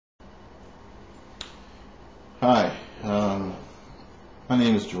Hi, my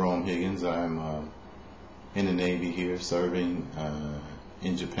name is Jerome Higgins. I'm in the Navy here serving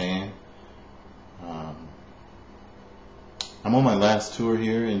in Japan. Um, I'm on my last tour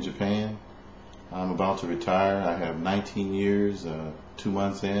here in Japan. I'm about to retire. I have 19 years, 2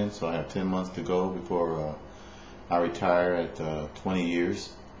 months in, so I have 10 months to go before I retire at 20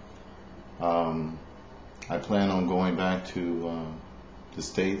 years. I plan on going back to the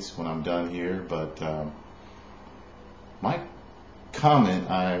States when I'm done here, but my comment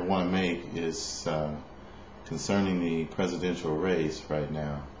I want to make is concerning the presidential race right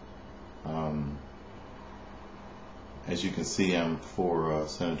now. As you can see, I'm for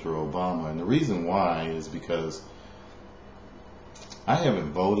Senator Obama, and the reason why is because I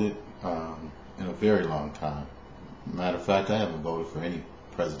haven't voted in a very long time. Matter of fact, I haven't voted for any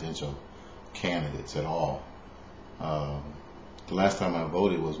presidential candidates at all. The last time I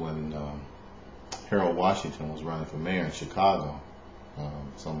voted was when Harold Washington was running for mayor in Chicago,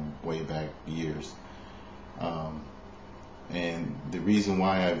 some way back years. And the reason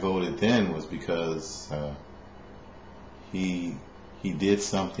why I voted then was because he did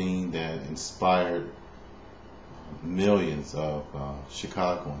something that inspired millions of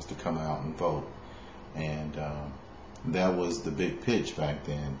Chicagoans to come out and vote. And that was the big pitch back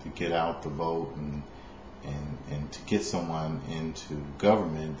then, to get out the vote and to get someone into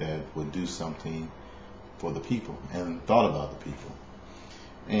government that would do something for the people and thought about the people.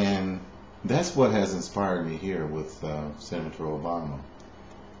 And that's what has inspired me here with Senator Obama.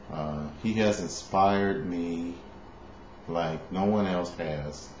 He has inspired me like no one else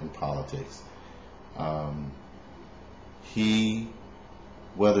has in politics.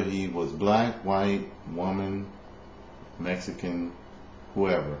 Whether he was black, white, woman, Mexican,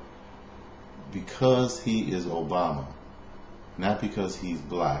 whoever, because he is Obama, not because he's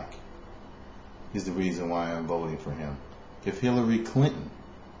black, is the reason why I'm voting for him. If Hillary Clinton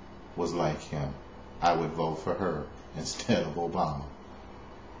was like him, I would vote for her instead of Obama,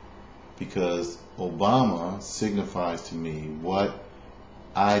 because Obama signifies to me what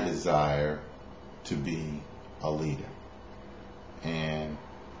I desire to be a leader. And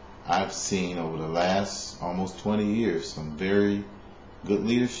I've seen over the last almost 20 years some very good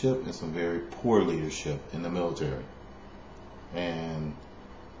leadership and some very poor leadership in the military. And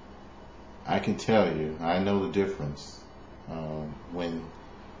I can tell you, I know the difference when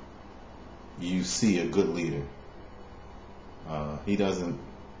you see a good leader. He doesn't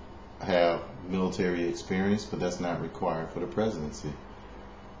have military experience, but that's not required for the presidency.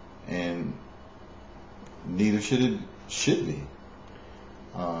 And neither should be.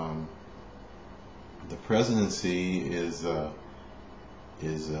 The presidency is a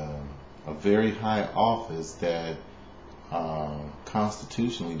very high office that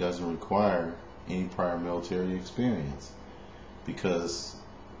constitutionally doesn't require any prior military experience, because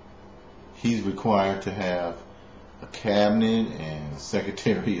he's required to have a cabinet and a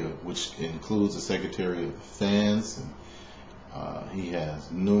secretary, which includes a secretary of defense, and he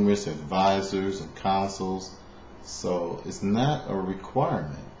has numerous advisors and counsels. So it's not a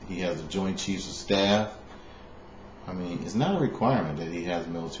requirement. He has a Joint Chiefs of Staff. I mean, it's not a requirement that he has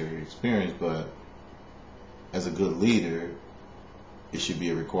military experience, but as a good leader, it should be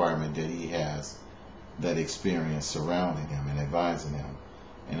a requirement that he has that experience surrounding him and advising him.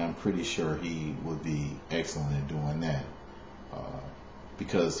 And I'm pretty sure he would be excellent at doing that,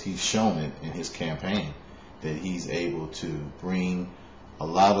 because he's shown it in his campaign that he's able to bring a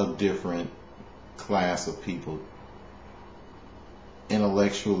lot of different class of people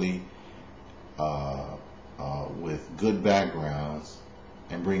intellectually with good backgrounds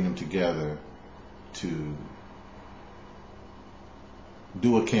and bring them together to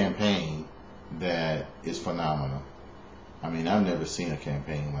do a campaign that is phenomenal. I mean, I've never seen a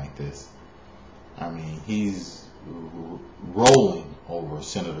campaign like this. I mean, he's rolling over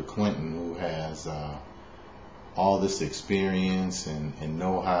Senator Clinton, who has all this experience and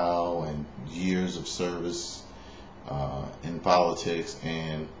know-how and years of service in politics,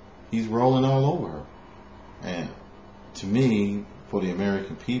 and he's rolling all over her. And to me, for the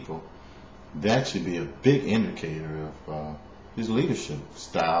American people, that should be a big indicator of his leadership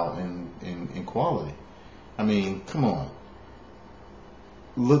style and quality. I mean, come on.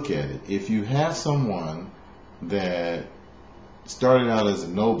 Look at it. If you have someone that started out as a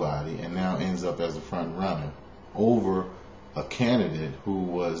nobody and now ends up as a front runner over a candidate who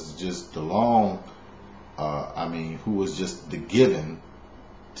was just who was just the given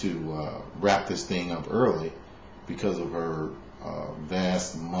to wrap this thing up early because of her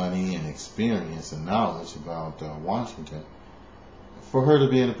vast money and experience and knowledge about Washington. For her to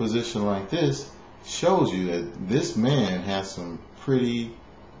be in a position like this, shows you that this man has some pretty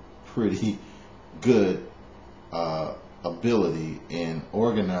good ability in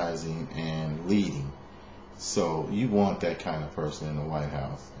organizing and leading. So you want that kind of person in the White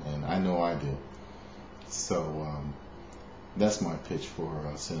House, and I know I do. So that's my pitch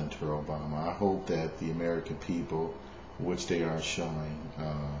for Senator Obama. I hope that the American people, which they are showing,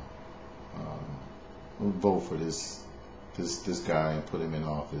 vote for this guy and put him in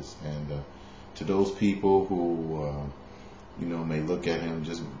office. And to those people who may look at him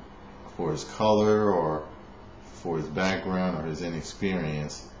just for his color or for his background or his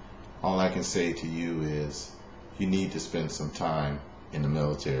inexperience, all I can say to you is you need to spend some time in the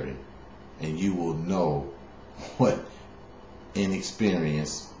military, and you will know what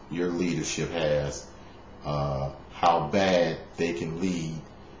inexperience your leadership has, how bad they can lead,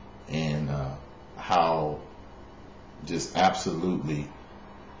 and how just absolutely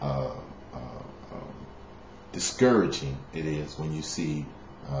discouraging it is when you see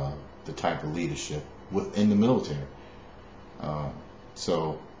the type of leadership within the military.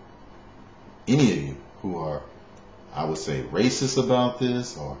 So any of you who are, I would say, racist about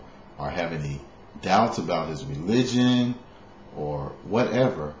this, or have any doubts about his religion or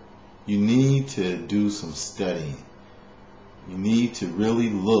whatever, you need to do some studying. You need to really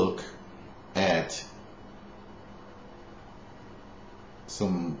look at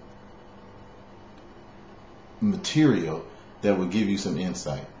some material that would give you some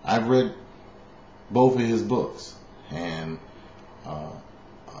insight. I've read both of his books and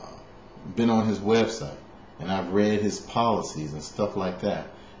been on his website, and I've read his policies and stuff like that.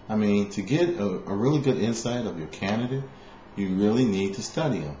 I mean, to get a really good insight of your candidate, you really need to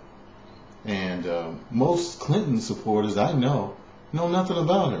study him. And most Clinton supporters I know nothing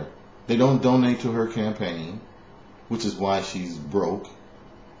about her. They don't donate to her campaign, which is why she's broke,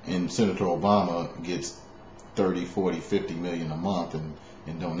 and Senator Obama gets 30, 40, 50 million a month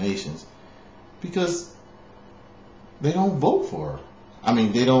in donations, because they don't vote for her. I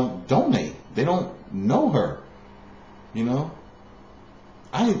mean, they don't donate. They don't know her. You know,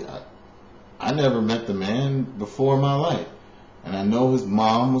 I never met the man before in my life, and I know his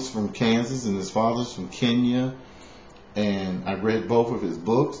mom was from Kansas and his father's from Kenya, and I read both of his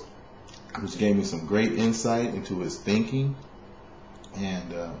books, which gave me some great insight into his thinking.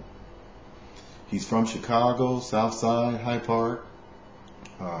 And he's from Chicago, South Side, Hyde Park.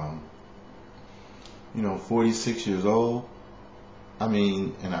 46 years old. I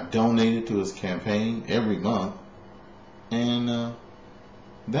mean, and I donated to his campaign every month. And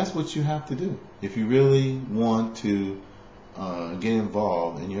that's what you have to do if you really want to get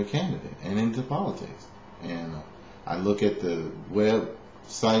involved in your candidate and into politics. And I look at the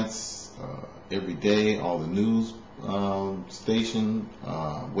websites every day, all the news station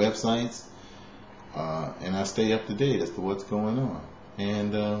websites, and I stay up to date as to what's going on.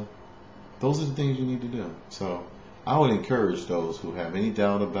 And those are the things you need to do. So I would encourage those who have any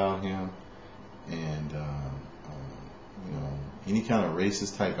doubt about him and any kind of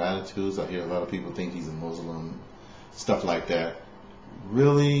racist type attitudes. I hear a lot of people think he's a Muslim, stuff like that.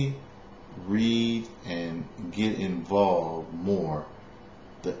 Really read and get involved more.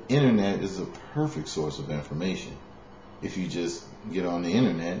 The internet is a perfect source of information if you just get on the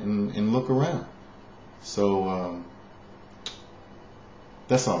internet and look around. So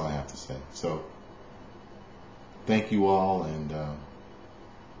that's all I have to say. So thank you all, and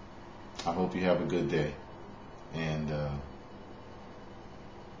I hope you have a good day. And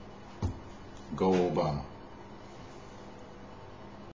go Obama.